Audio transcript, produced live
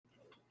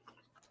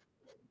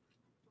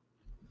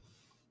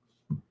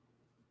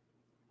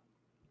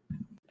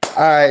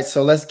right,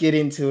 so let's get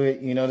into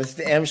it. You know, this is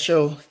the M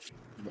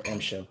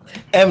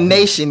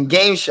Nation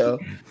game show.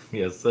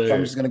 Yes, So sir.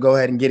 I'm just gonna go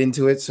ahead and get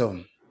into it.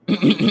 So,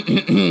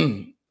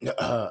 I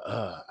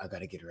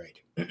gotta get it right.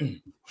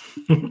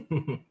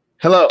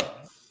 Hello,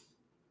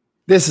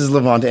 this is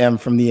Levant M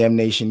from the M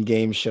Nation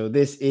game show.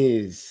 This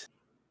is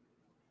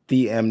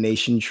the M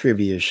Nation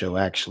trivia show.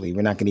 Actually,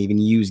 we're not gonna even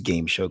use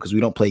game show because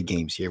we don't play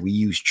games here. We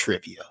use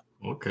trivia.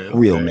 Okay.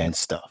 Real man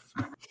stuff.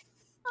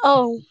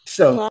 Oh,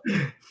 So.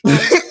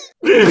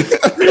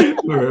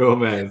 Real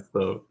man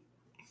stuff.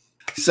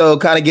 So,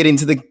 kind of getting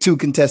to the two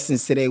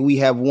contestants today. We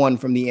have one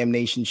from the M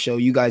Nation show.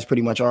 You guys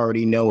pretty much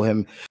already know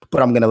him,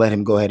 but I'm gonna let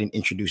him go ahead and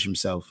introduce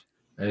himself.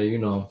 Hey, you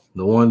know,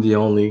 the one, the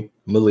only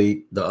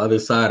Malik, the other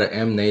side of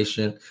M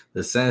Nation,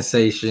 the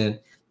sensation,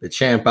 the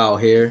champ out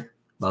here,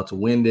 about to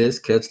win this,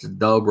 catch the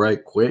dub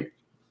right quick.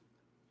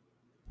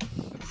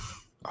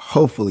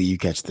 Hopefully, you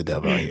catch the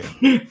dub out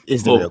here.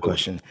 Is the real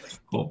question.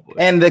 Hopefully.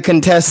 And the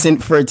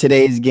contestant for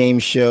today's game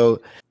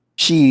show,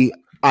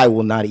 I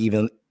will not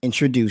even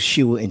introduce.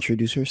 She will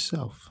introduce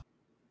herself.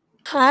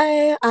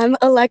 hi, I'm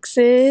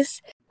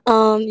Alexis.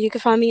 You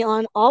can find me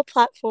on all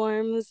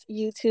platforms,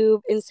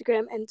 YouTube,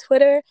 Instagram, and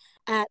Twitter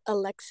at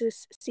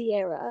Alexis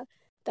Sierra.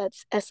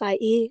 That's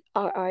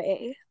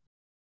SIERRA.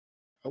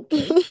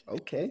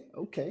 Okay.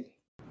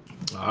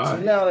 All So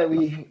right. now that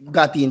we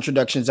got the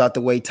introductions out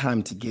the way,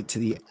 time to get to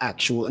the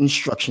actual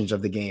instructions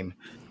of the game.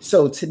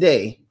 So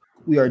today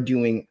we are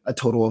doing a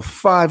total of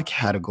 5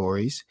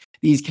 categories.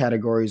 These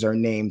categories are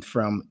named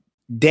from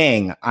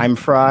Dang, I'm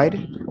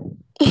Fried,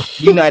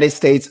 United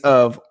States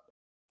of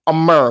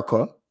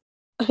America.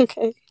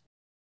 Okay.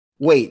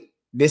 Wait,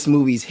 this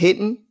movie's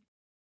hitting.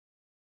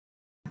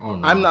 Oh,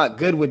 no. I'm not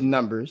good with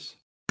numbers.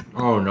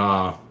 Oh,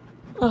 no.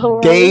 All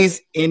right.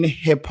 Days in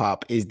hip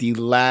hop is the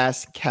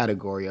last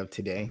category of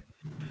today.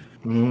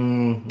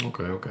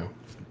 Okay.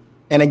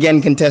 And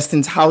again,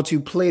 contestants, how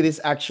to play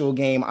this actual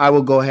game. I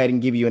will go ahead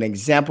and give you an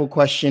example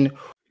question.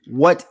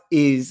 What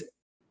is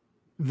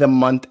the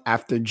month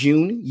after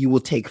June? You will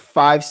take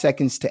 5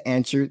 seconds to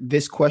answer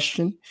this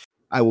question.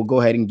 I will go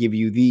ahead and give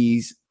you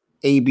these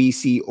A, B,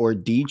 C, or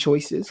D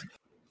choices.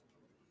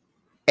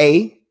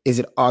 A, is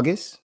it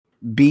August?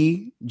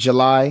 B,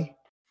 July?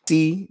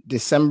 C,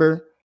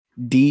 December?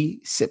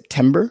 D,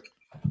 September?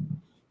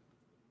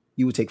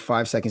 You will take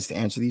 5 seconds to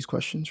answer these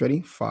questions.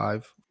 Ready?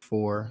 5,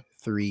 4,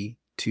 3,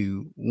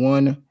 2,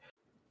 1.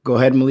 Go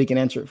ahead, Malik, and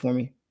answer it for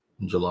me.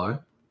 July.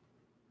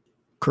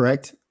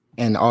 Correct.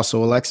 And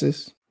also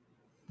Alexis.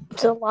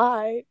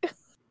 July.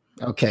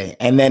 Okay.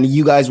 And then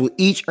you guys will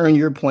each earn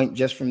your point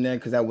just from there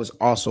because that was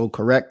also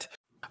correct.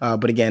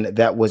 But again,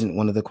 that wasn't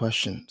one of the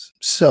questions.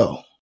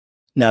 So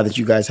now that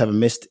you guys have a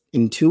missed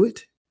into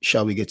it,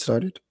 shall we get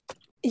started?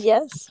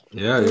 Yes.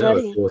 Yeah.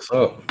 Ready. What's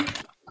up?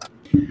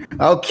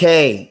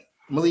 Okay.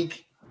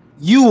 Malik,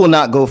 you will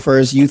not go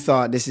first. You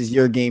thought this is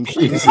your game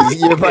show. This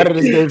is your part of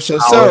this game show.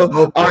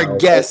 So our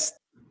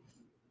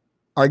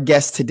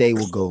guest today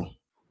will go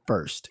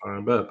first.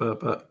 All right,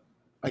 bet.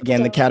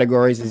 Again, the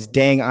categories is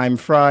Dang, I'm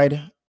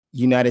Fried,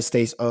 United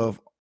States of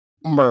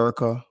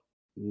America.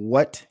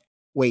 What?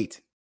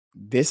 Wait,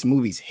 this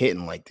movie's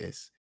hitting like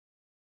this.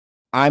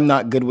 I'm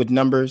not good with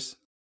numbers,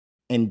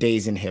 and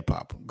Days in Hip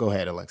Hop. Go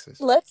ahead, Alexis.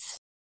 Let's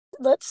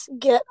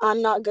get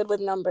I'm not good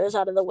with numbers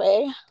out of the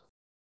way.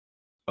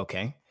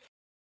 Okay.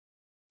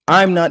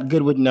 I'm not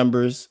good with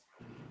numbers.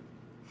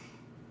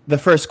 The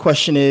first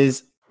question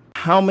is,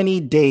 how many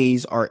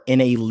days are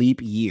in a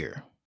leap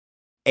year?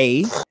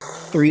 A,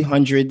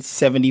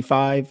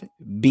 375,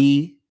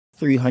 B,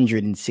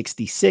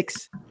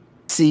 366,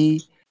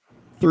 C,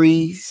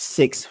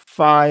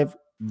 365,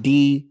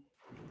 D,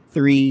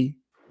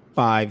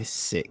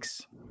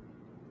 356.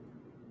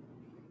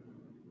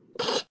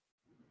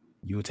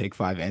 You will take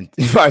 5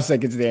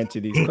 seconds to answer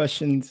these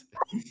questions.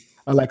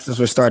 Alexis,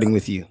 we're starting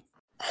with you.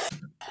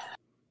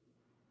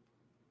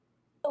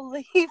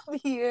 Leave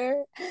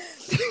here.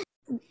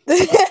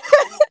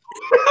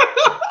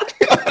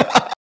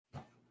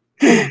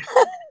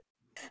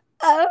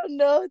 I don't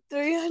know,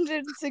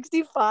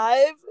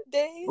 365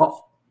 days?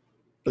 Oh.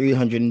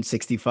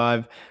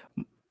 365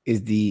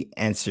 is the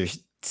answer.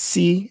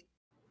 C.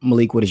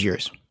 Malik, what is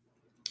yours?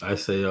 I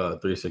say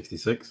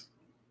 366.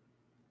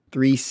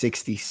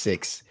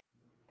 366.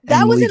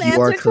 That And was Malik, an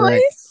you are answer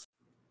correct. choice?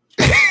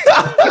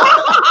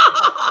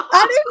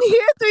 I didn't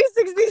hear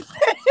 366.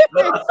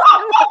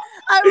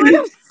 I would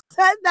have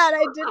said that.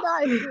 I did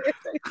not hear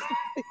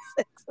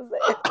 366 as an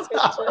answer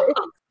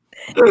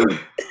choice.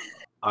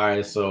 All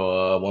right,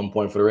 so 1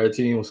 point for the red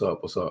team. What's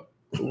up?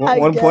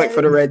 One point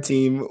for the red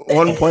team.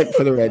 1 point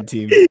for the red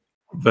team.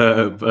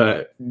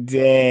 Bet.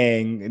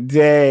 Dang.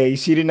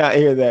 She did not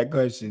hear that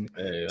question.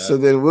 Hey, So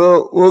then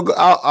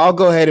I'll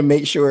go ahead and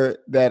make sure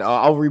that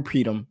I'll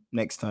repeat them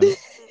next time.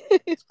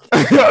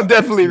 I'll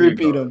definitely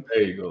repeat them.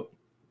 There you go.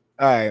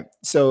 All right.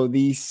 So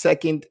the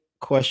second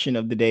question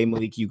of the day,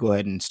 Malik, you go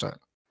ahead and start.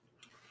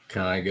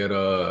 Can I get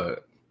a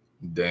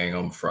dang,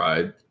 I'm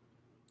fried?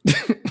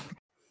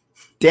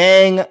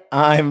 Dang,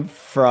 I'm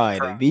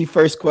fried. The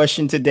first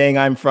question to Dang,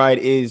 I'm fried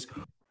is,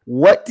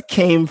 what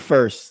came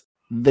first,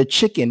 the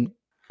chicken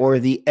or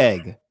the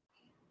egg?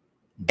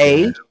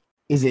 A,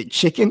 is it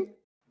chicken?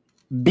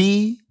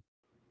 B,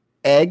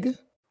 egg?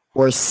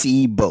 Or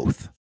C,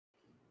 both?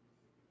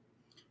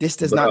 This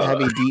does not have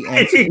a D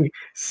answer.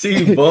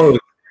 See both.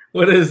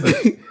 What is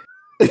this?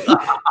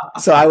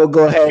 So I will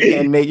go ahead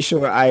and make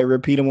sure I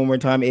repeat them one more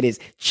time. It is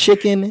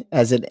chicken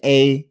as an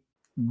A,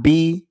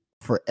 B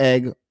for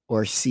egg,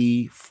 or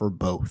C for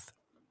both.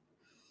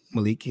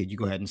 Malik, could you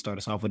go ahead and start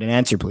us off with an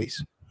answer,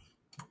 please?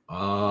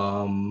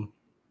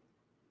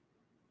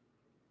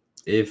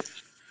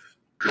 If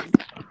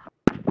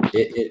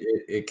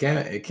it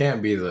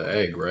can't be the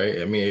egg, right?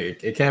 I mean,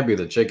 it can't be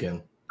the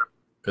chicken,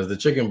 because the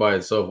chicken by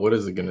itself, what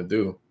is it gonna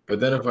do? But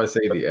then if I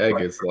say the egg,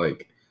 it's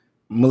like,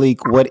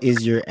 Malik, what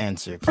is your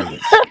answer,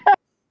 please?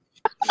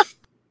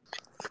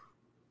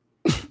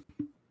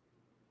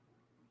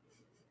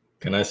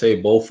 can I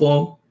say both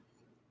of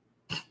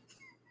them?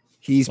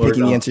 He's Or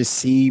picking the no? answer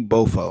C,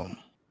 both of them.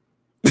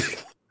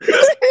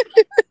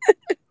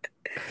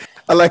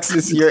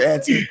 Alexis, your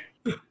answer.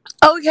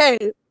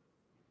 Okay.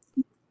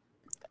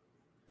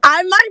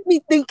 I might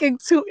be thinking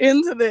too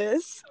into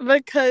this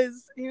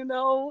because,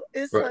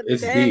 it's Bro, a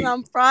it's dang deep.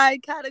 I'm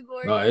fried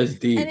category. No, it's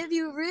deep. And if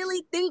you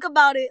really think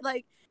about it,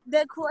 like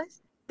the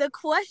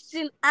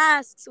question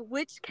asks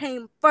which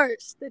came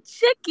first, the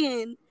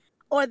chicken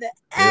or the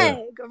Yeah.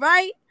 egg,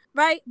 right?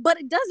 Right? But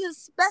it doesn't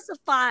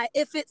specify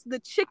if it's the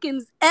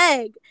chicken's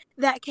egg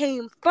that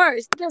came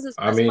first. It doesn't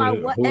I specify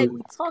mean, what egg we're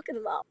talking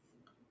about.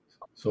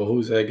 So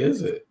whose egg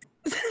is it?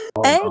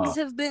 Eggs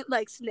have been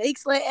like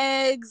snakes lay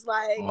eggs,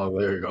 like Oh,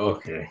 there you go.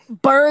 Okay.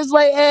 birds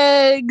lay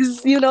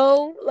eggs,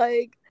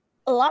 like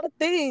a lot of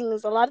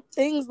things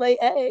lay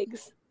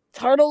eggs.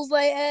 Turtles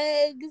lay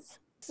eggs.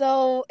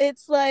 So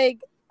it's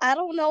like, I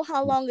don't know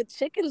how long a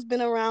chicken's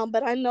been around,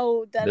 but I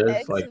know that There's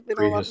eggs like have been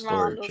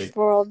prehistoric around chicken.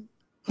 for a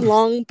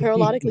long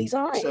periodically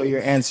time. So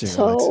your answer,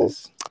 So-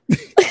 Alexis.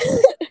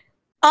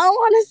 I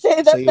want to say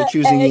that So you're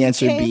choosing the egg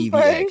answer B, came the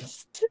egg.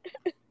 first.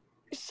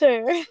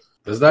 Sure.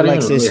 Does that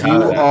Alexis, even really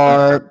you have that?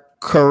 are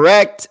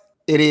correct.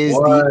 It is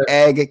the What?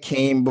 egg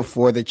came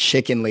before the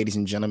chicken, ladies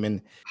and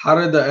gentlemen. How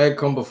did the egg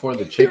come before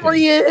the chicken?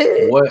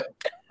 Period.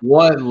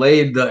 What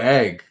laid the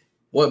egg?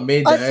 What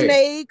made A the egg?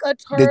 snake, a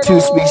turtle.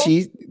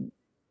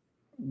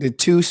 The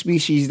two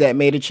species that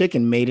made a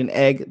chicken made an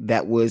egg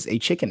that was a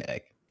chicken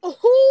egg.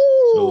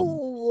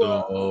 Ooh.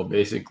 So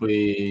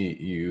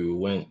basically, you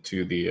went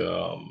to the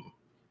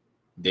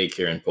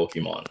daycare in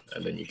Pokemon,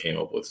 and then you came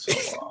up with some.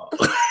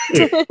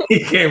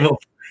 he came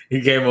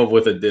up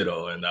with a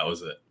Ditto, and that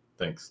was it.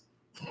 Thanks.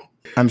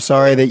 I'm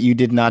sorry that you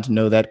did not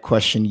know that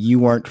question. You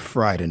weren't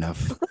fried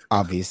enough,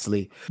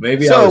 obviously.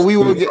 Maybe So I was we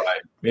too will get-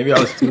 fried. Maybe I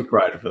was too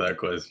fried for that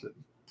question.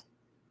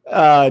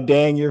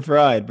 Dang, you're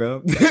fried,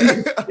 bro.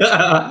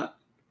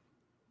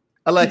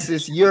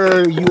 Alexis, you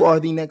are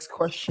the next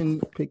question.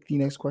 Pick the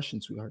next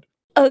question, sweetheart.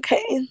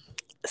 Okay.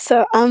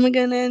 So I'm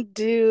gonna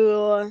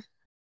do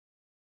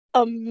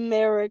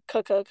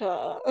America.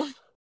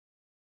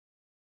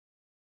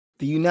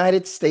 The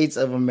United States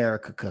of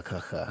America.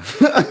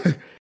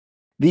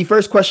 The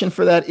first question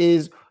for that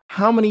is,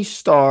 how many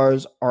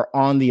stars are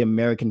on the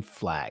American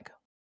flag?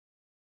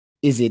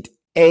 Is it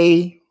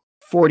A,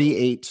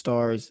 48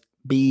 stars,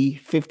 B,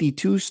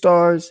 52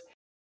 stars,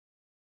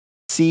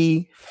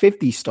 C,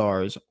 50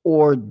 stars,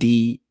 or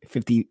D,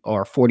 50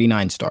 or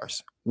 49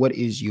 stars? What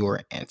is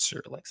your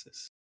answer,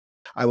 Alexis?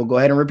 I will go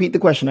ahead and repeat the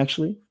question,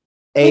 actually.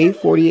 A,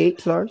 48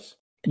 stars,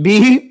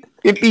 B,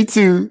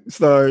 52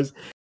 stars,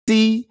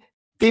 C,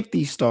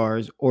 50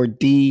 stars, or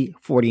D,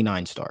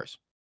 49 stars?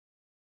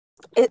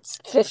 It's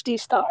 50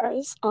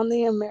 stars on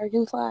the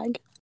American flag.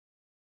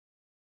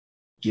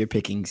 You're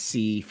picking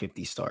C,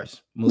 50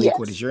 stars. Malik,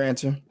 what Yes. is your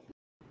answer?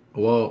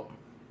 Well,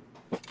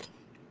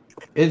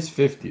 it's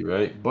 50,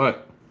 right?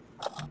 But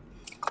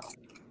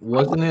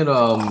wasn't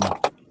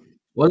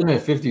it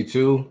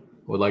 52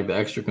 with like the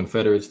extra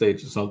Confederate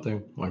states or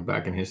something, like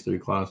back in history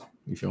class?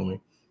 You feel me?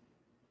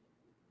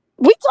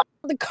 We talk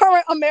about the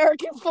current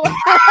American flag.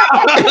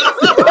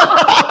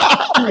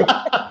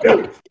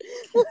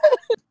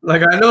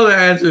 Like, I know the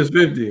answer is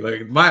 50.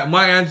 Like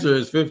my answer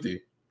is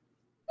 50.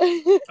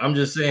 I'm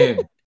just saying,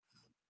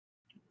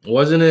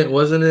 wasn't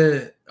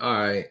it all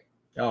right?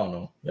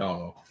 Y'all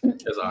know.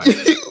 It's all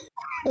right.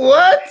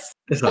 What?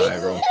 It's all right,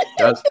 bro.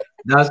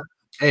 That's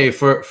hey,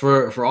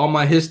 for all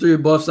my history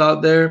buffs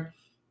out there,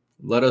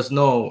 let us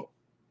know,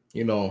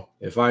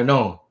 if I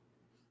know.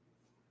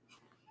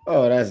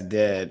 Oh, that's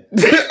dead.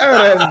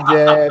 Oh, that's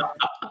dead.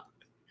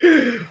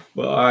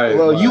 Well, all right.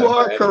 Well, you man.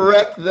 are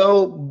correct,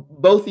 though.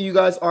 Both of you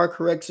guys are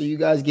correct. So you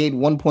guys gained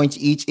 1 point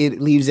each. It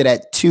leaves it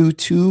at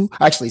 2-2.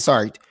 Actually,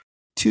 sorry.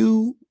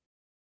 2.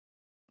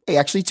 Hey,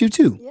 actually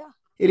 2-2. Yeah.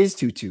 It is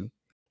 2-2.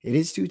 It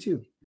is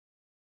 2-2.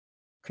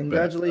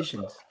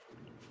 Congratulations.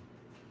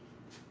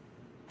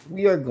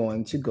 We are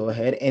going to go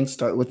ahead and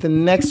start with the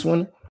next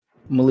one.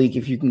 Malik,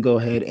 if you can go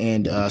ahead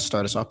and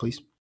start us off,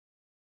 please.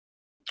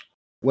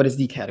 What is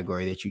the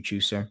category that you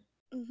choose, sir?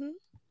 Mm-hmm.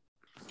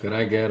 Could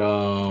I get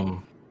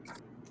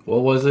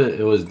what was it?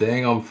 It was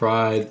Dang I'm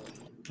Fried,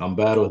 I'm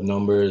Bad with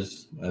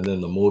Numbers, and then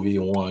the movie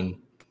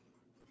one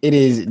It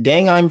is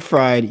Dang I'm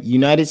Fried,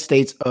 United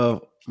States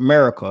of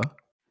America.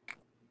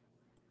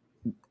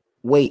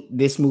 Wait,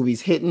 this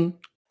movie's hitting.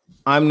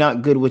 I'm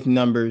Not Good with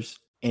Numbers,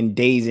 and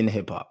Days in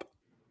Hip Hop.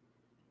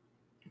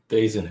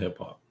 Days in Hip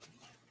Hop.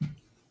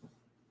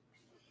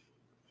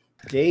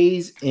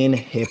 Days in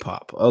Hip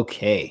Hop.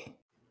 Okay.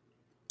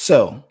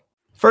 So,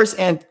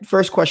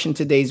 first question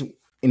today's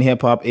in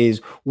hip hop is,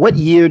 what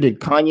year did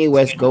Kanye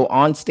West go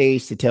on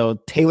stage to tell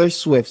Taylor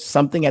Swift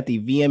something at the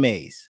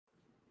VMAs?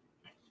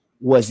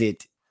 Was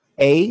it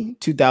A,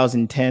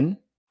 2010,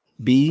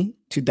 B,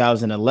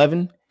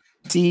 2011,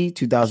 C,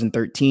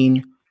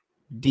 2013,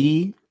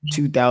 D,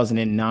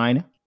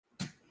 2009?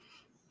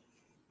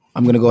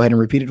 I'm going to go ahead and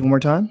repeat it one more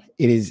time.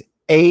 It is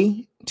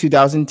A,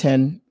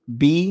 2010,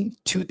 B,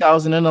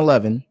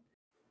 2011,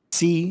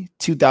 C,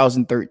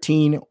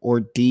 2013, or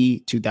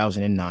D,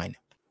 2009.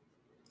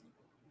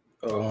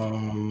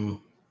 That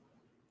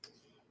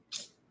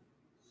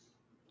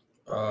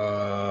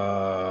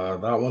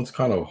one's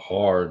kind of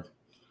hard.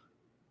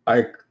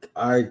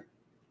 I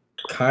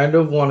kind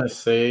of want to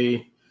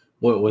say,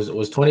 what was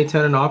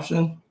 2010 an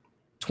option?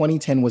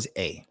 2010 was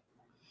A.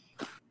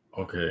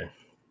 Okay.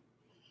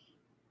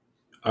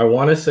 I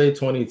want to say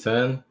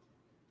 2010.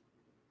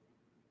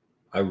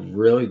 I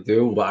really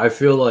do, but I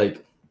feel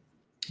like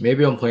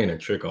maybe I'm playing a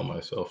trick on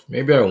myself.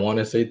 Maybe I want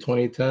to say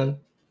 2010.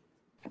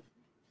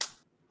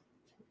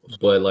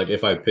 But like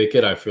if I pick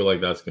it, I feel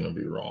like that's gonna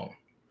be wrong.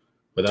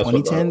 But that's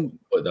 2010.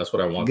 But that's what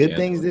I want. Good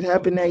things did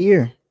happen that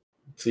year.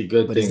 See,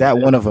 good but things. Is that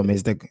one of them?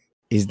 Is the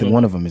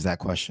one of them? Is that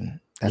question?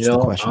 That's the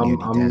question you need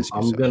to ask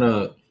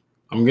yourself.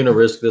 I'm gonna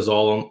risk this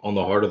all on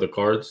the heart of the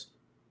cards,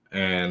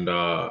 and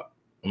I'm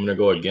gonna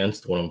go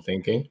against what I'm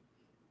thinking,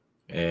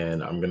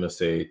 and I'm gonna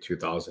say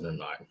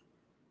 2009.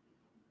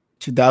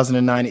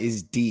 2009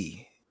 is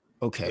D.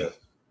 Okay, yes.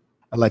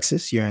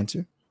 Alexis, your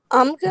answer.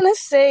 I'm gonna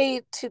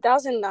say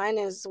 2009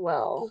 as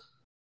well.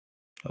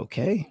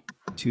 Okay,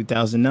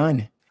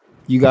 2009.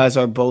 You guys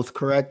are both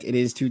correct. It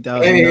is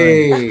 2009.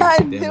 Hey, I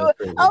knew it.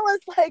 I was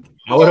like,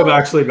 I would have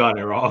actually gotten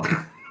it wrong.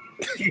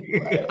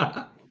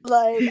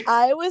 Like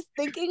I was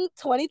thinking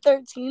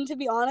 2013 to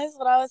be honest,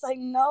 but I was like,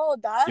 no,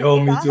 that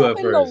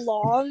happened a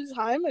long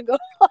time ago.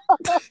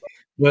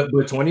 But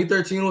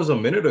 2013 was a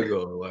minute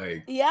ago.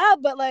 Like yeah,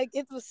 but like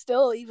it was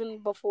still even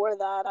before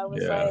that. I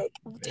was like,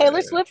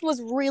 Taylor Swift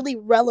was really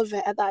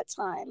relevant at that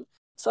time,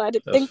 so I had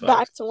to think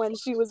back to when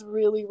she was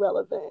really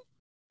relevant.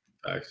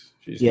 Facts.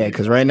 Yeah,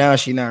 because right now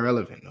she's not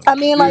relevant. I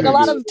mean, like a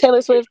lot of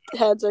Taylor Swift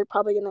heads are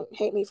probably gonna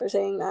hate me for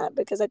saying that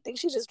because I think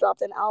she just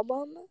dropped an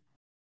album.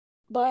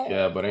 But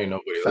yeah, but ain't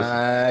nobody.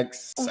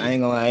 Facts. I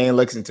ain't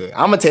listening to it.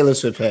 I'm a Taylor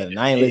Swift head, and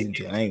I ain't listening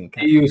to it.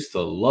 I used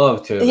to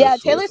love Taylor. Yeah,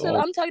 Taylor Swift.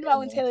 I'm talking about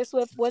when Taylor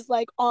Swift was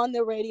like on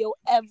the radio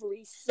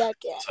every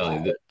second.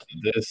 Like.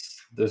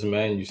 This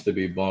man used to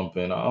be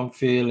bumping. I'm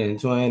feeling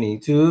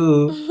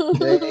 22.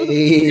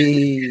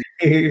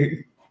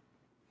 Hey.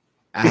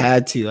 I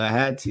had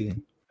to.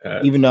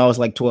 Even though I was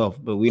like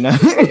 12, but we not.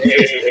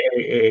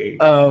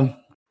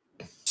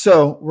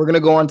 So we're gonna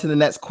go on to the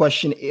next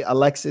question.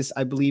 Alexis,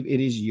 I believe it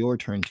is your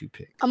turn to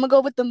pick. I'm gonna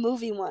go with the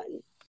movie one.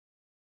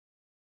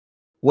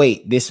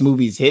 Wait, this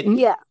movie's hitting?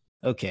 Yeah.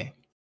 Okay.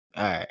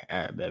 All right.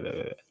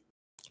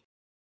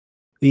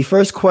 The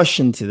first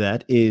question to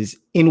that is: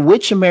 in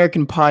which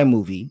American Pie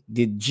movie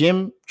did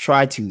Jim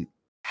try to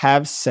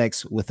have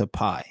sex with a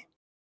pie?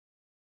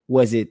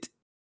 Was it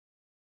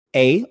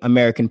A,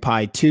 American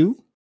Pie 2,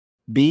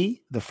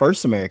 B, The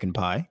First American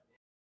Pie,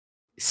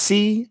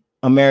 C,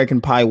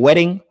 American Pie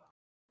Wedding,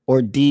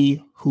 or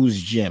D,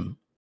 Who's Jim?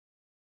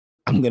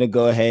 I'm going to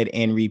go ahead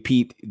and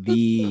repeat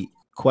the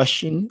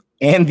question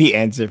and the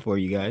answer for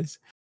you guys.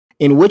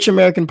 In which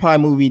American Pie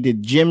movie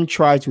did Jim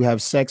try to have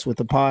sex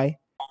with a pie?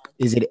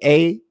 Is it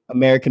A,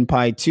 American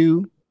Pie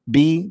 2,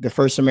 B, The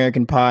First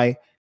American Pie,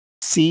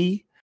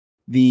 C,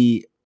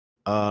 the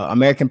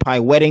American Pie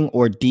Wedding,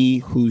 or D,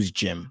 Who's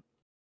Jim?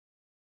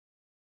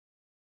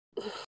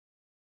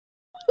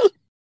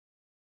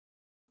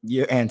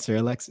 Your answer,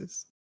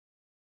 Alexis.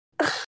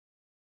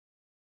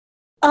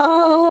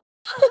 I'm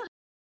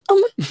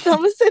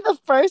gonna say The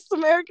First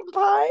American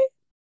Pie.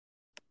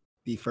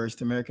 The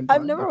First American Pie.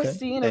 I've never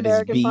seen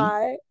American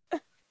Pie.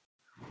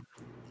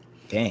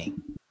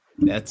 Dang,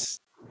 that's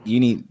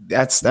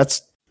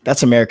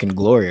American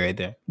Glory right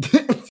there.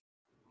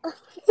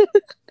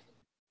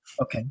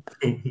 Okay,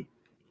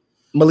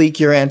 Malik,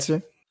 your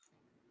answer.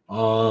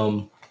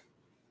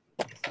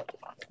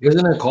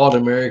 Isn't it called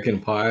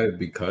American Pie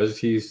because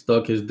he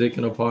stuck his dick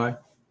in a pie?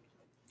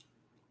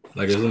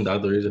 Like, isn't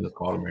that the reason it's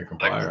called American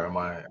Pie, or am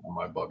I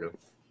bugging?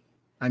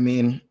 I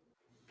mean,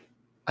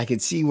 I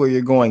could see where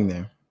you're going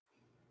there,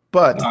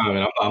 but no, I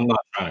mean, I'm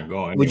not trying to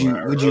go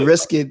anywhere. Would you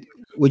risk it?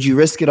 Would you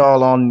risk it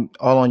all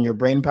on your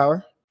brain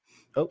power?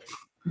 Oh.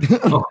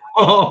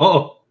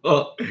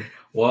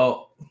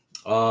 Well,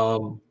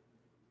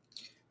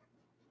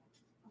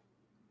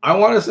 I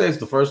want to say it's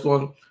the first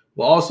one,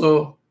 but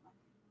also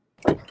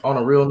on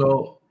a real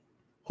note,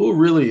 who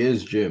really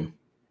is Jim?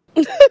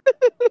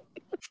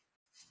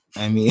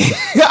 I mean,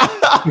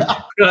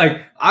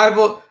 Like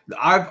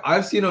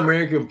I've seen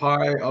American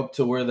Pie up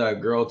to where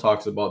that girl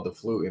talks about the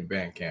flute in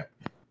band camp.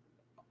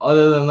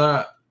 Other than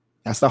that,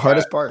 that's the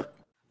hardest part.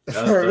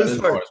 that is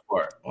the hardest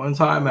part. One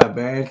time at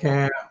band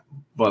camp,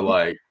 but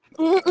like,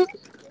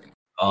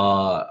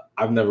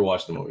 I've never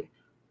watched the movie.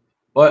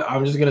 But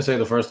I'm just gonna say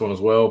the first one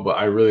as well. But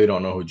I really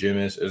don't know who Jim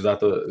is. Is that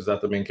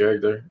the main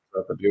character? Is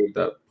that the dude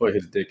that put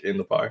his dick in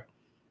the pie?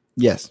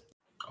 Yes.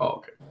 Oh,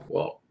 okay.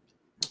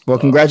 Well,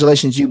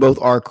 congratulations. You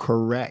both are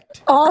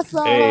correct.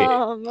 Awesome. Hey,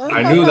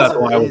 I knew that's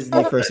why it was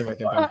the first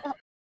American Pie.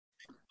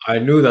 I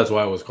knew that's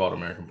why it was called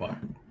American Pie.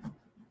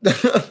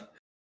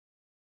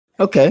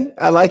 Okay,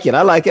 I like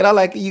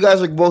it. You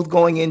guys are both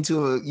going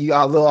into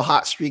a little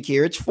hot streak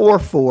here. It's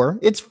 4-4.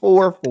 It's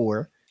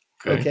 4-4.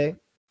 Okay.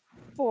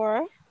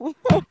 4.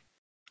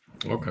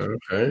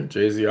 Okay.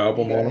 Jay-Z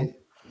album on him.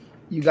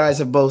 You guys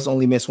have both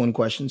only missed one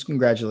question.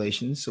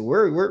 Congratulations. So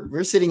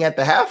we're sitting at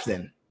the half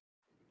then.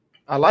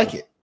 I like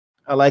it.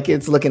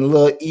 It's looking a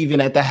little even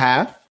at the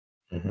half.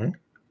 Mm-hmm.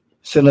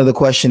 So another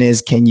question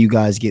is, can you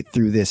guys get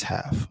through this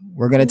half?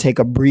 We're going to take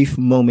a brief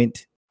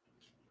moment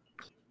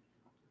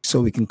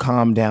so we can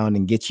calm down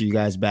and get you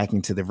guys back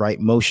into the right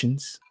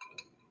motions.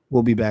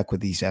 We'll be back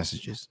with these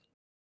messages.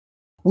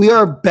 We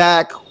are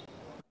back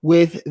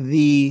with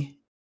the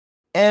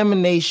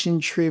M Nation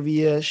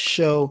Trivia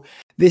Show.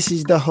 This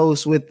is the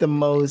host with the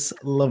most,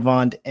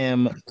 Levant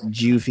M.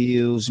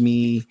 Jufiels,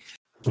 me.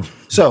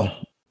 So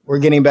we're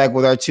getting back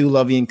with our two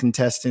Lovian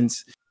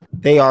contestants.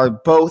 They are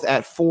both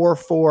at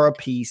 4-4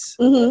 apiece.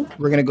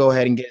 Mm-hmm. We're going to go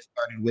ahead and get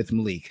started with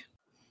Malik.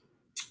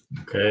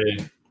 Okay.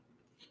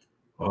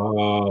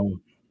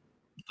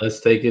 Let's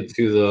take it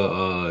to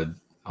the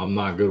I'm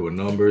not good with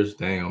numbers.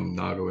 Dang, I'm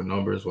not good with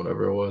numbers,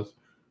 whatever it was.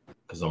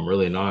 Because I'm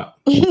really not.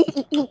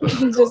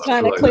 I'm just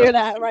trying to clear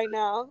that right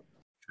now.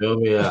 Feel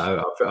me?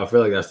 I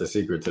feel like that's the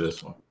secret to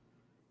this one.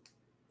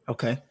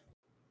 Okay.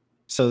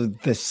 So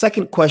the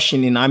second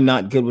question, and I'm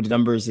not good with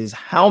numbers, is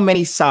how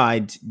many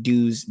sides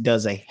does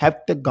a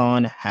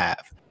heptagon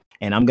have?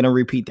 And I'm going to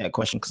repeat that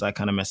question because I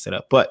kind of messed it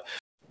up. But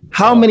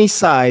how many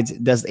sides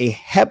does a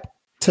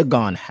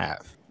heptagon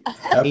have?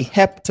 A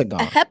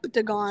heptagon. A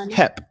heptagon.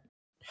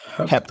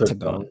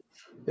 Heptagon.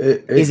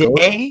 Is it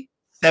A,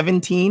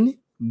 17,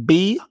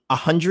 B,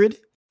 100,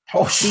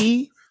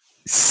 C,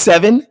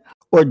 7,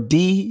 or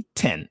D,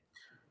 10?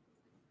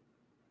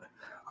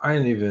 I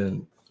didn't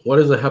even... What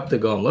does a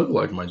heptagon look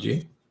like, my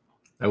G?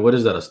 And what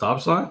is that, a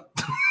stop sign?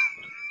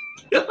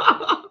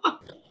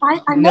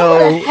 I know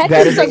what a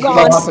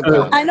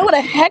hexagon. I know what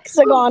a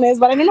hexagon is,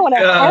 but I didn't know what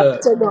a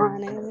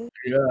heptagon is.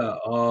 Yeah.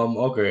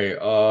 Okay.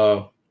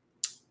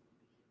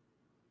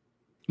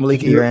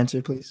 Malika, your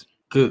answer, please.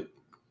 Could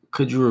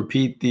you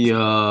repeat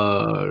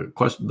the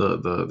question,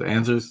 the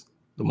answers,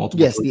 the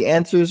multiple? Yes, the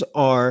answers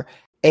are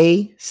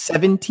A,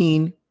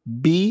 17,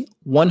 B,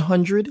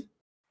 100,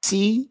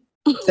 C,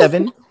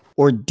 7,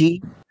 or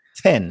D,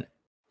 10.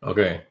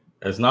 Okay,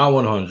 it's not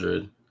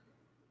 100.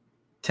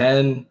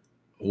 10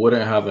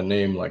 wouldn't have a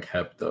name like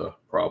Hepta,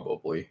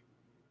 probably.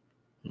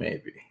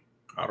 Maybe.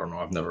 I don't know.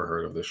 I've never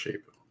heard of this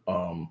shape.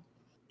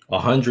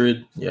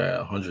 100,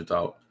 yeah, 100's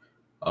out.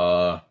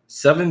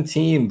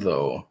 17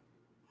 though.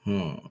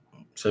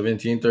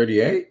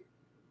 1738?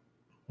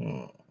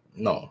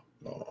 No.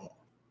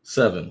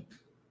 7.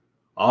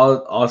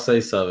 I'll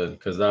say 7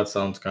 because that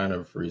sounds kind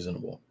of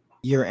reasonable.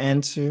 Your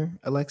answer,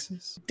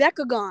 Alexis?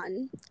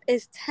 Decagon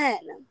is 10.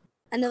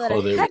 I know that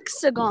a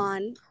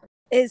hexagon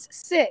is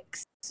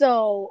 6.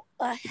 So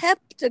a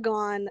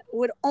heptagon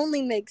would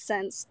only make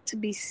sense to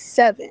be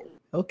 7.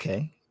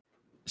 Okay.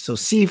 So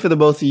C for the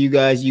both of you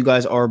guys. You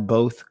guys are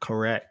both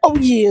correct. Oh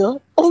yeah.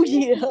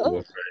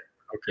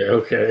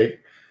 Okay.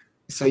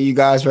 So you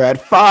guys are at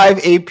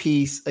 5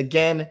 apiece.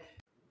 Again,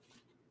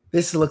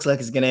 this looks like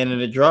it's gonna end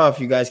in a draw if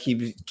you guys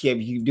keep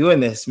doing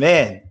this.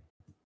 Man.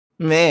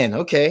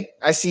 Okay.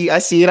 I see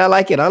it. I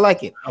like it.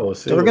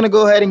 So we're gonna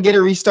go ahead and get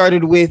it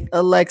restarted with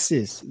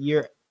Alexis.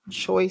 Your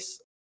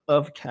choice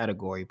of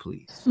category,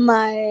 please.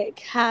 My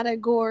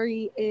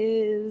category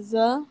is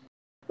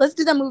let's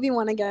do the movie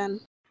one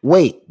again.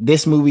 Wait,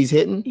 this movie's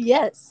hitting?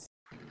 Yes.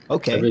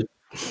 Okay.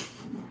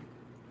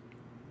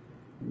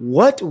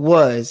 What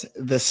was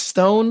the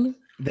stone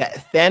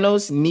that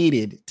Thanos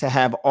needed to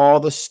have all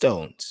the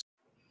stones?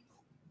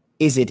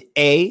 Is it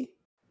A,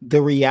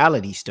 the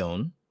Reality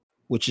Stone,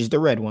 which is the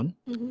red one,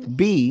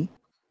 B,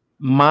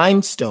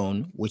 Mind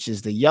Stone, which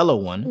is the yellow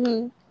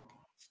one,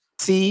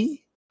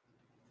 C,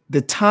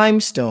 the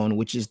Time Stone,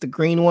 which is the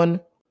green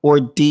one, or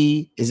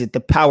D, is it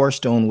the Power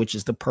Stone, which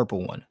is the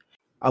purple one?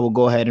 I will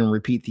go ahead and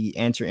repeat the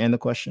answer and the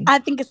question. I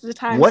think it's the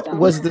Time What Stone.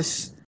 was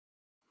this?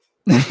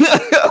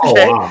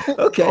 Okay.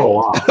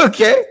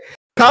 Okay.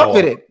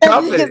 Confident.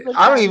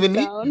 I don't even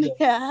need.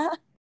 Yeah.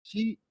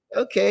 She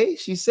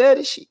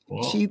said she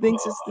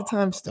thinks it's the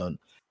Time Stone.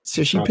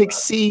 So she picked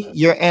C.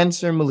 Your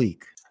answer,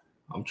 Malik.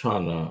 I'm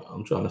trying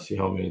to see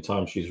how many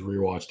times she's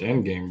rewatched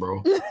Endgame,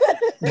 bro.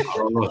 I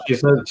don't know.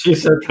 She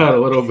said that a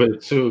little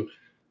bit too.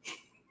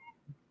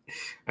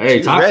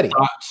 Hey, Time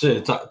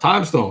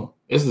Stone.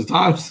 It's the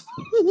Time.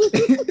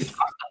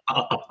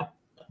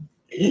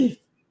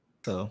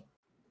 So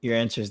your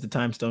answer is the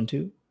time stone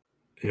too?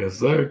 Yes,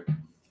 sir.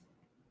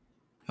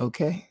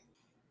 Okay.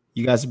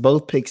 You guys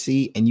both pick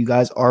C, and you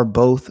guys are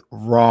both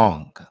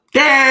wrong.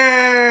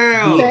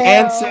 Damn! The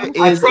Damn. answer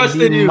I is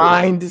trusted the you.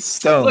 Mind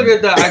Stone. Look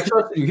at that. I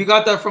trusted you. He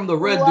got that from the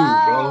red dude, bro.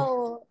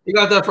 Wow. He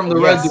got that from the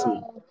Yes. red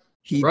dude.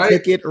 He Right?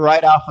 took it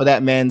right off of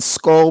that man's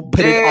skull,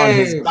 put it on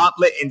his Dang.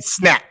 gauntlet, and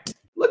snapped.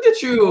 Look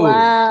at you.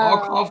 Wow. All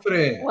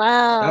confident.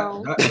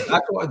 Wow.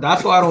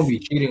 That's why I don't be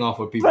cheating off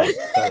of people's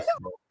tests,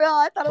 bro. Bro,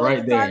 I thought it was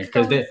Right the there. time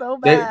Because stone so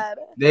bad.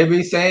 they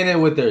be saying it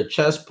with their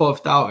chest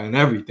puffed out and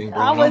everything, bro.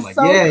 I And was I'm like,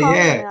 so yeah.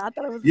 confident. I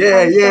thought it was the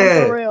Yeah, time stone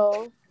yeah. for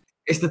real.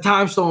 It's the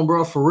time stone,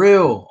 bro, for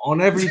real.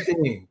 On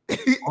everything.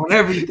 On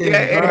everything.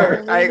 Yeah, it bro.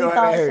 hurt. I ain't really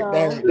gonna hurt. thought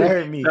That, so. that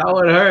hurt me. That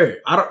would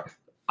hurt.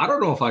 I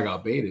don't know if I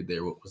got baited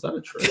there. Was that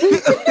a trick?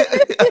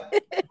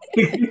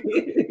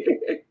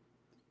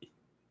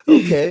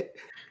 Okay.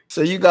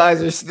 So you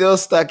guys are still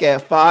stuck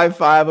at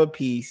 5-5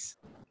 apiece.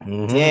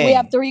 Mhm. Dang. We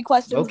have 3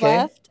 questions Okay.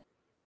 left.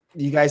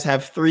 You guys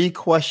have 3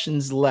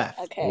 questions left.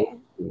 Okay.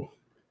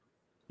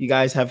 You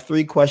guys have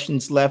 3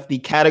 questions left. The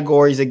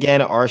categories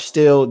again are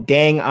still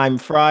Dang I'm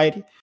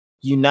Fried,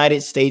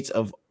 United States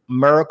of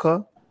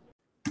America,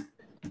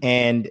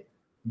 and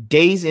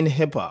Days in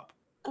Hip Hop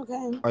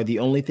Okay. are the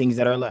only things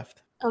that are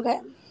left.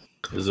 Okay.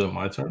 Is it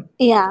my turn?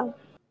 Yeah.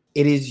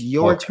 It is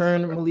your Okay.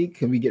 turn, Malik.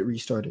 Can we get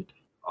restarted?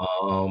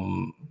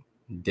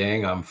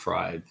 Dang, I'm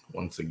fried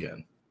once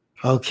again.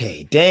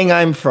 Okay, Dang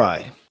I'm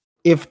Fried.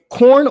 If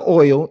corn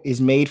oil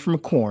is made from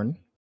corn,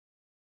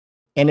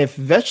 and if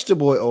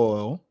vegetable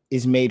oil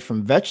is made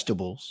from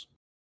vegetables,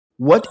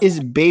 what is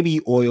baby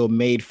oil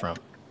made from?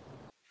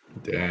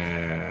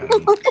 Damn.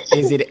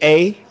 Is it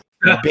A,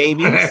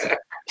 babies?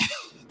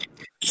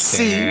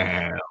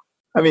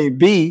 Damn.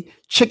 B,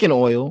 chicken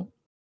oil,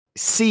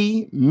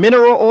 C,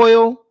 mineral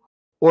oil,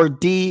 or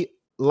D,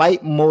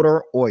 light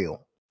motor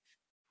oil?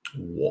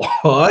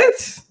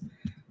 What?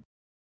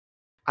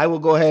 I will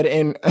go ahead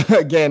and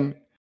again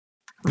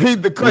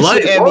read the question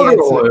Light and motor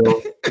the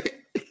oil.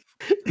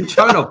 You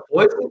trying to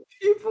poison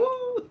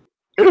people?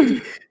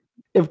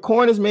 If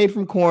corn is made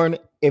from corn,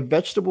 if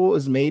vegetable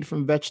is made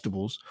from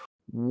vegetables,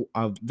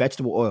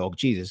 vegetable oil,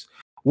 Jesus.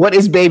 What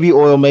is baby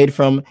oil made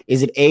from?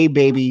 Is it A,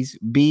 babies,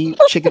 B,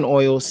 chicken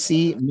oil,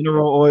 C,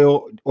 mineral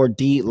oil, or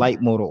D,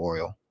 light motor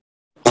oil?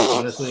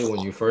 Honestly, when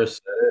you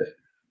first said it,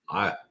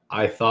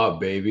 I thought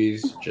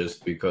babies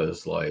just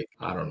because, like,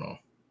 I don't know.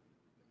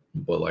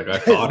 But like I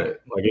thought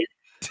it. Like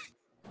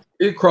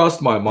it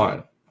crossed my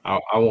mind. I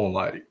won't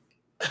lie to you.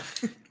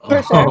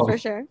 For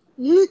sure.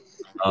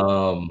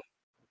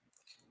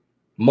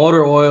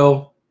 Motor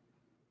oil,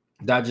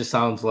 that just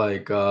sounds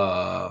like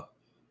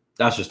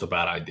that's just a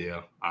bad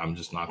idea. I'm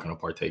just not gonna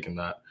partake in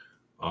that.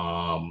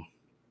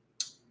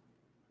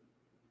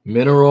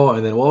 Mineral,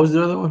 and then what was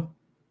the other one?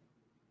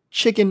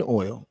 Chicken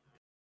oil.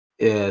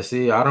 Yeah,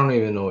 see, I don't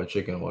even know what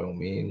chicken oil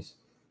means.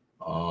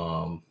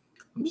 I'm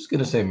just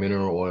gonna say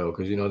mineral oil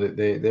because you know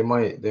they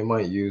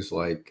might use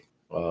like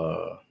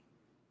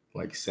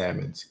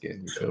salmon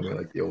skin. You feel me?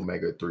 Like the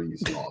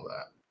omega-3s and all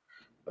that,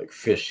 like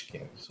fish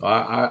skin. So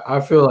I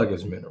feel like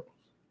it's mineral.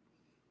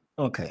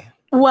 Okay,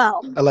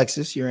 Well,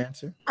 Alexis, your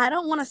answer. I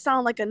don't want to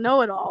sound like a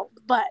know-it-all,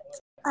 but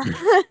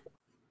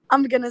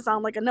I'm gonna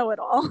sound like a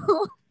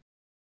know-it-all.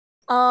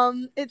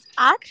 It's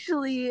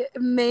actually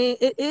made.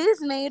 It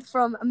is made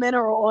from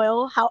mineral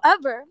oil.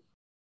 However,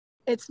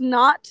 it's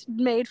not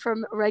made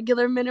from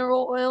regular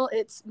mineral oil.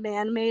 It's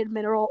man-made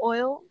mineral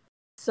oil.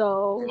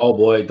 So. Oh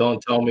boy!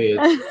 Don't tell me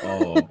it's.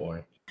 Oh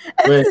boy!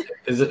 Wait,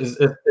 is it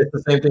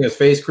the same thing as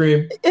face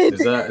cream?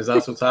 Is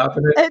that what's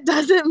happening? It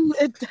doesn't.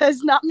 It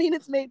does not mean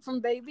it's made from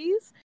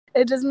babies.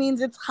 It just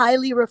means it's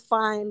highly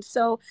refined.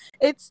 So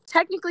it's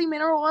technically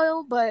mineral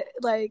oil, but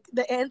like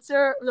the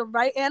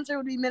right answer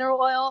would be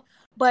mineral oil,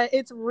 but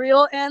its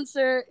real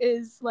answer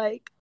is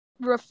like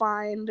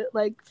refined,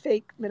 like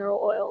fake mineral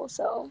oil.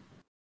 So.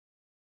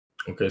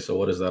 Okay, so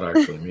what does that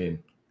actually mean?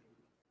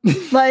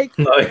 Like,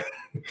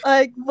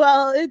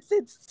 well,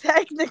 it's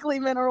technically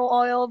mineral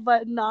oil,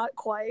 but not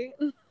quite.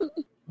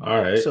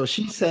 All right. So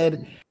she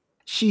said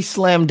she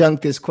slam dunked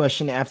this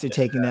question after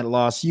taking that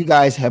loss. You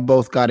guys have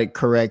both got it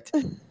correct.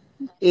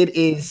 It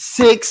is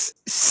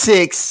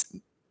 6-6.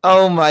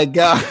 Oh my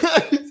god.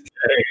 Hey,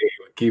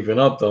 we're keeping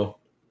up though.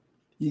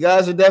 You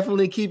guys are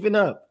definitely keeping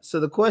up. So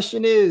the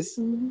question is,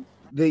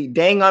 the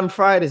Dang I'm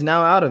Fried is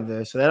now out of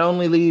there. So that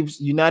only leaves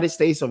United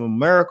States of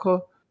America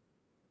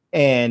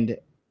and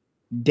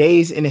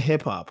Days in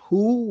Hip Hop.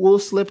 Who will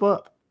slip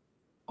up?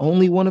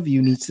 Only one of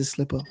you needs to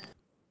slip up.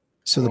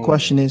 So the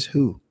question is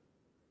who?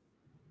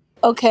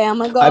 Okay, I'm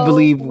gonna go. I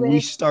believe we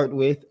start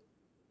with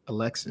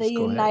Alexis. The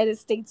United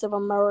States of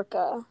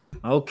America.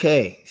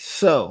 Okay,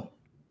 so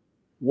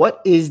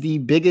what is the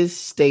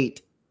biggest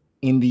state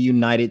in the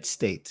United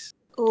States?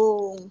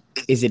 Oh.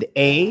 Is it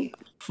A,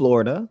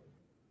 Florida,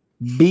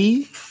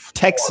 B,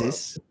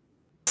 Texas,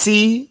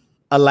 C,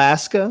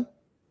 Alaska,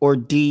 or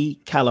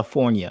D,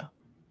 California?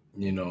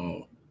 You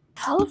know,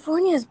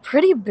 California is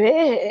pretty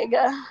big,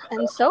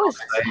 and so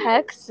is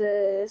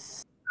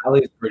Texas.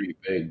 Cali's pretty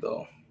big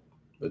though.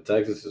 But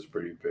Texas is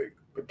pretty big.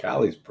 But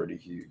Cali's pretty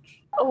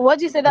huge.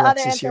 What'd you say? The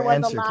Alexis, other answer your was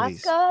answer, Alaska.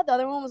 please. The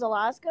other one was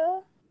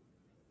Alaska.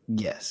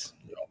 Yes.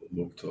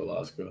 Move to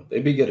Alaska. They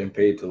be getting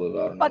paid to live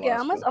out in Fuck Alaska. yeah,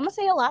 I'm gonna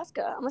say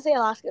Alaska. I'm gonna say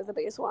Alaska is the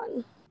biggest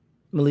one.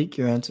 Malik,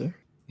 your answer.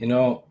 You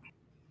know,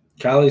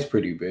 Cali's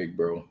pretty big,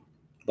 bro.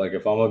 Like,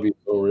 if I'm gonna be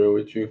so real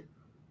with you,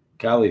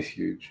 Cali's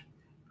huge.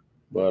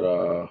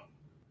 But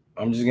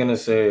I'm just gonna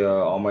say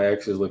all my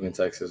exes live in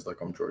Texas,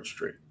 like I'm George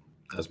Strait.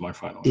 That's my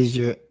final. Is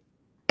your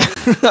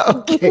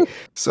okay?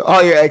 So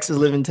all your exes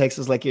live in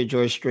Texas, like you're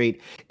George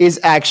Strait, is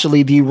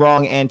actually the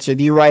wrong answer.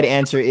 The right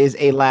answer is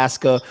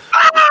Alaska.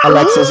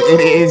 Alexis,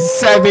 it is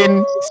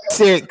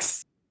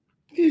 7-6.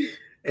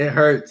 It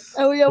hurts.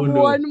 And we have Who knew?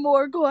 one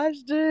more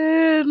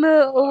question.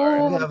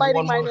 Oh, We I'm have biting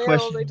one my more nails.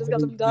 question. I just got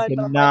them You done, but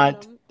I'm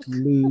cannot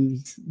biting them.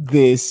 lose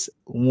this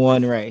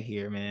one right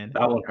here, man.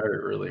 That one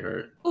hurt. Really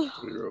hurt.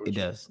 It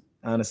does.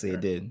 Honestly,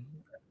 it did.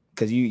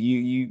 Because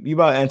you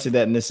about answered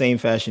that in the same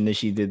fashion that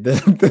she did the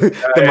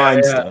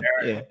Mind Stone.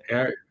 Yeah.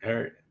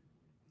 Hurt.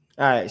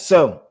 All right.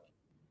 So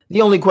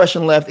the only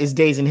question left is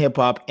Days in Hip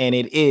Hop, and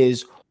it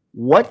is,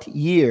 what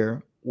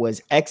year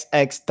was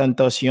XX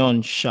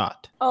Tentacion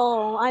shot?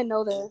 Oh, I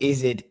know this.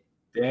 Is it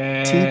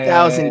Damn.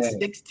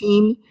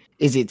 2016?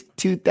 Is it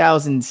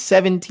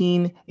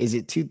 2017? Is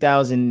it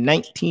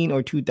 2019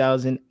 or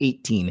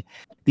 2018?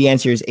 The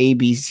answer is A,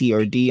 B, C,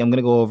 or D. I'm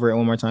gonna go over it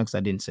one more time because I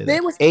didn't say that.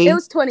 It was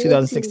 2018.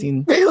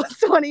 2016. It was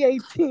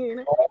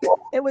 2018.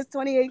 It was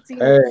 2018.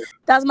 Hey,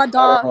 That's my I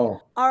dog. don't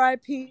know.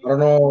 R.I.P. I don't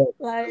know.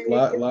 Like,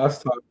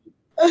 Last time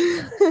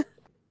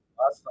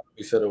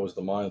you said it was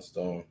the Mind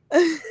Stone.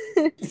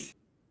 it's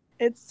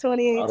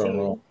 2018. I don't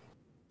know.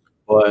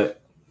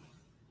 But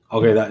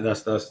okay,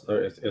 that's it's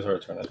her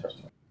turn. That's her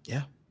turn.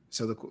 Yeah.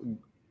 So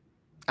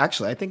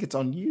actually, I think it's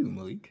on you,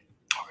 Malik.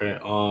 Okay.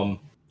 I'm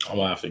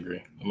gonna have to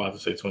agree. I'm gonna have to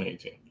say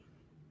 2018.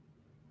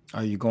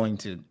 Are you going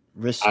to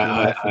risk your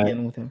life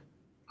again with him?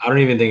 I don't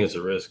even think it's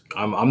a risk.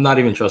 I'm not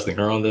even trusting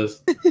her on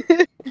this.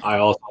 I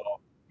also,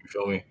 you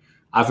feel me?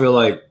 I feel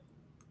like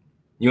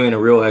you ain't a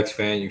real X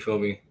fan. You feel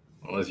me?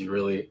 Unless you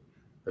really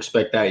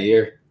respect that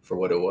year for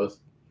what it was.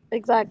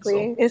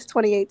 Exactly. It's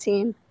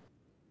 2018.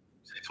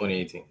 Say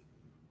 2018.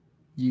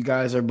 You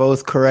guys are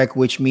both correct,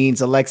 which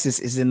means Alexis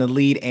is in the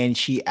lead, and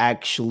she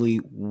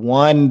actually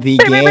won the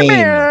game.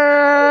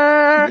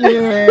 Yeah. It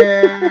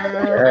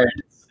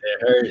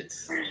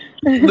hurts.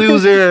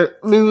 Loser.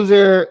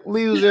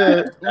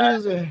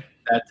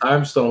 That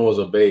time stone was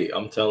a bait.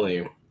 I'm telling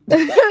you.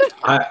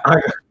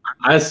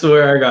 I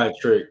swear I got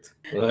tricked.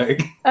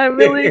 Like, I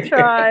really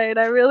tried.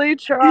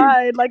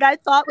 Like, I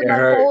thought with It my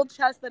hurt. whole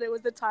chest that it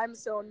was the time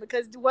stone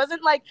because it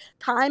wasn't like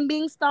time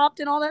being stopped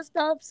and all that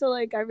stuff. So,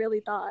 like, I really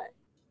thought.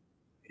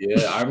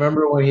 yeah, I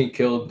remember when he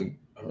killed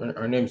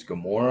her name's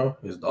Gamora,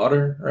 his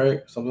daughter,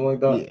 right? Something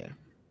like that. Yeah.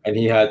 And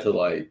he had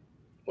to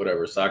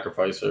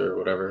sacrifice her or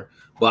whatever.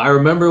 But I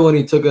remember when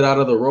he took it out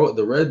of the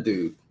red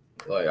dude.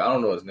 Like, I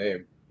don't know his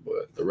name,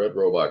 but the red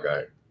robot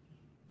guy.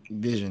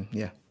 Vision.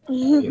 Yeah.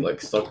 He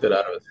sucked it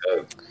out of his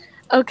head.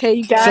 Okay,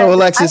 you guys. So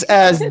Alexis,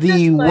 as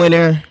the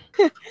winner.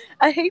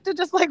 I hate to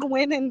just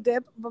win and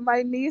dip, but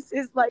my niece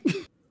is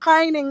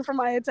pining for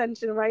my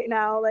attention right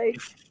now.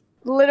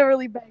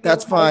 Literally begging.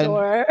 That's fine.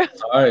 All right.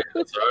 Hey,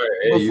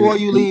 Before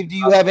you leave, do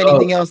you have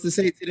anything else to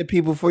say to the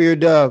people for your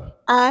dub?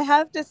 I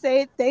have to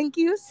say thank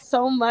you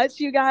so much,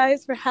 you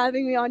guys, for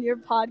having me on your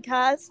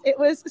podcast. It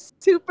was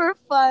super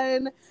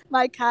fun.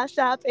 My Cash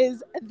App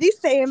is the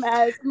same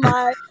as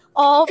my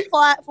all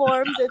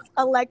platforms. It's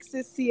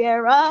Alexis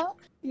Sierra.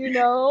 You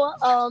know,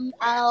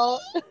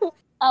 I'll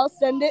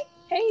send it.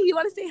 Hey, you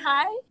want to say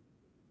hi?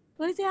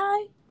 Want to say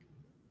hi?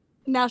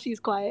 Now she's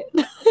quiet.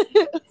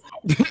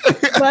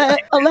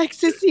 But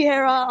Alexis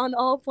Sierra on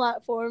all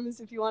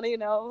platforms. If you want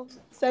to,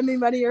 send me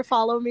money or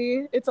follow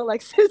me, it's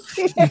Alexis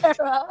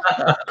Sierra.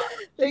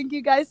 Thank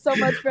you guys so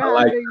much for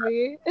having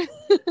me.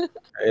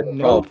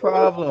 No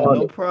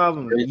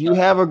problem. You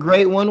have a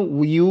great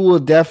one. You will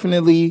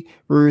definitely be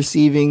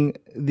receiving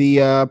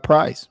the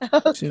prize.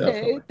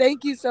 Okay,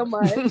 thank you so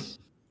much.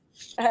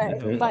 All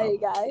right, bye, you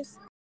guys.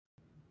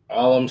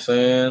 All I'm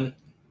saying,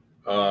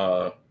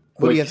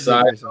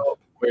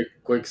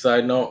 quick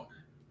side note.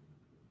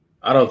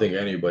 I don't think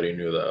anybody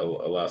knew that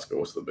Alaska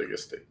was the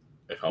biggest state.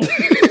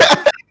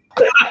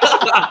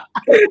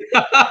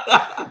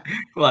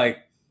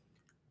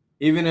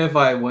 Even if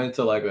I went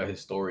to a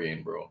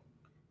historian,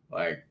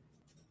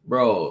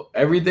 bro,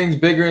 everything's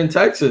bigger in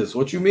Texas.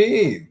 What you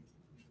mean?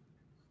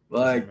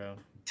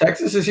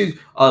 Texas is huge.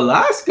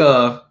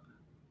 Alaska,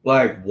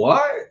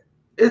 what?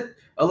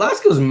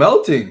 Alaska's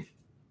melting.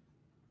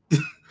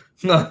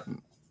 No,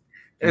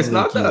 it's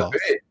not that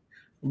big,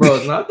 bro.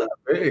 It's not that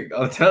big.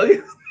 I'll tell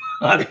you.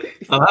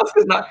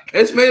 Alaska's not.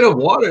 It's made of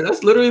water.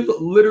 That's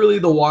literally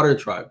the water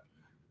tribe.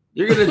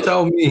 You're gonna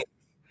tell me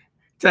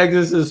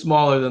Texas is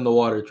smaller than the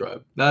water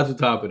tribe? That's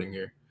what's happening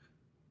here.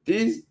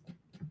 These,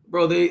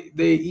 bro, they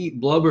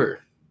eat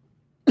blubber.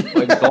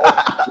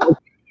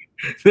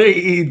 They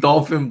eat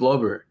dolphin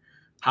blubber.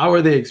 How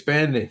are they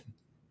expanding?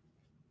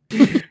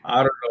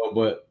 I don't know,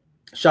 but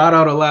shout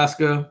out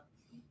Alaska.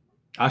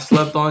 I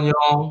slept on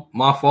y'all.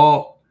 My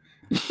fault.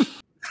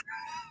 That's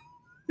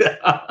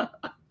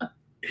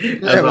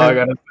all I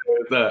gotta say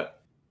with that.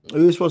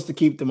 We were supposed to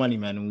keep the money,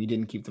 man, and we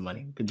didn't keep the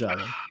money. Good job,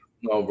 man.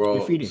 No, bro.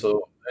 You're feeding.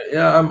 So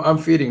yeah, I'm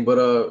feeding,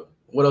 but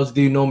what else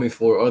do you know me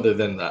for other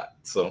than that?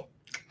 So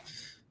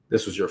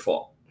this was your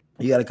fault.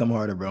 You gotta come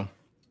harder, bro.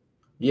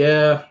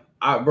 Yeah,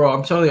 bro,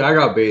 I'm telling you, I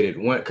got baited.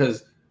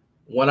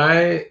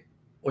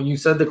 When you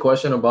said the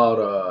question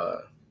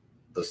about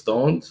the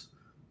Stones,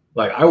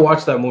 like I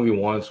watched that movie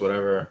once,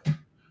 whatever,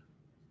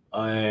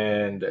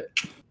 and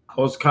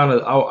I was kind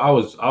of I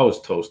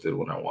was toasted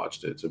when I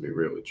watched it. To be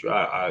real with you,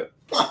 I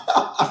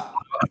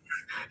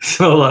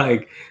so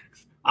like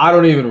I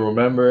don't even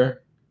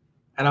remember,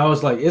 and I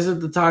was like, is it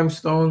the Time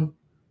Stone?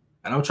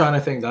 And I'm trying to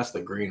think that's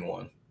the green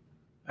one,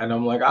 and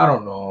I'm like, I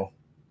don't know.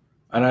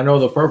 And I know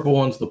the purple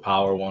one's the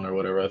power one or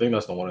whatever. I think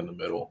that's the one in the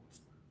middle.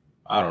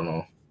 I don't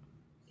know.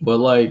 But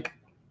like,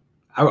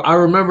 I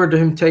remembered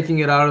him taking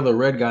it out of the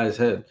red guy's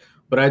head,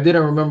 but I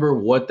didn't remember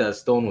what that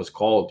stone was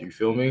called. Do you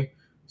feel me?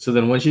 So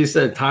then when she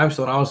said Time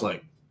Stone, I was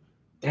like,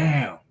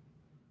 damn,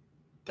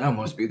 that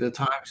must be the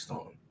Time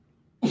Stone.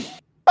 And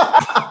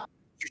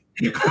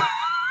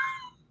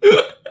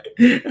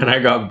I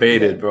got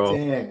baited, bro.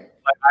 Like,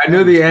 I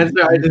knew the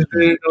answer. I just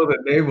didn't know the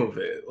name of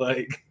it.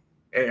 Like,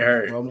 it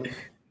hurt. It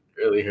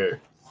really hurt.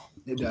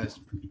 It does.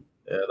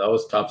 Yeah, that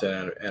was top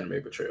 10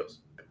 anime betrayals.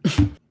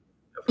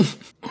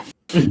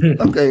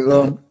 Okay,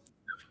 well,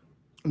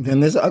 then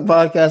this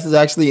podcast is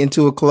actually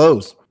into a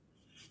close.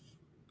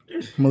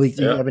 Malik,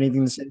 do you have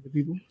anything to say to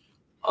people?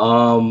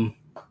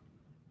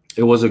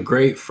 It was a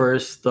great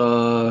first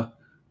M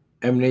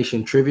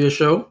Nation trivia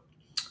show.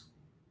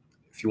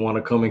 If you want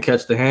to come and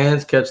catch the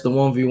hands, catch the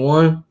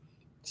 1v1,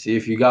 see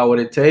if you got what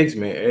it takes,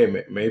 man.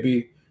 Hey,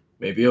 maybe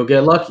you'll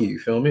get lucky. You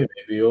feel me?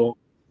 Maybe you'll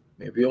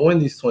win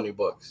these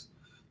 $20.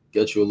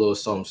 Get you a little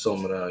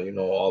something,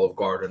 Olive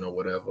Garden or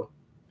whatever.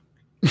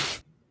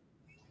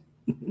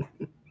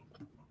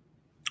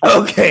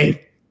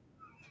 Okay.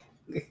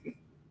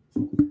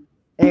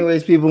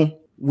 Anyways,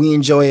 people, we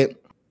enjoy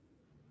it.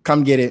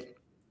 Come get it.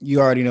 You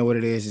already know what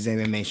it is. It's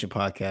MM Nation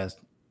Podcast.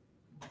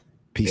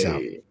 Peace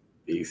out.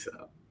 Peace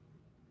out.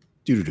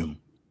 Doo-doo-doo.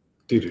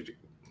 Doo-doo-doo.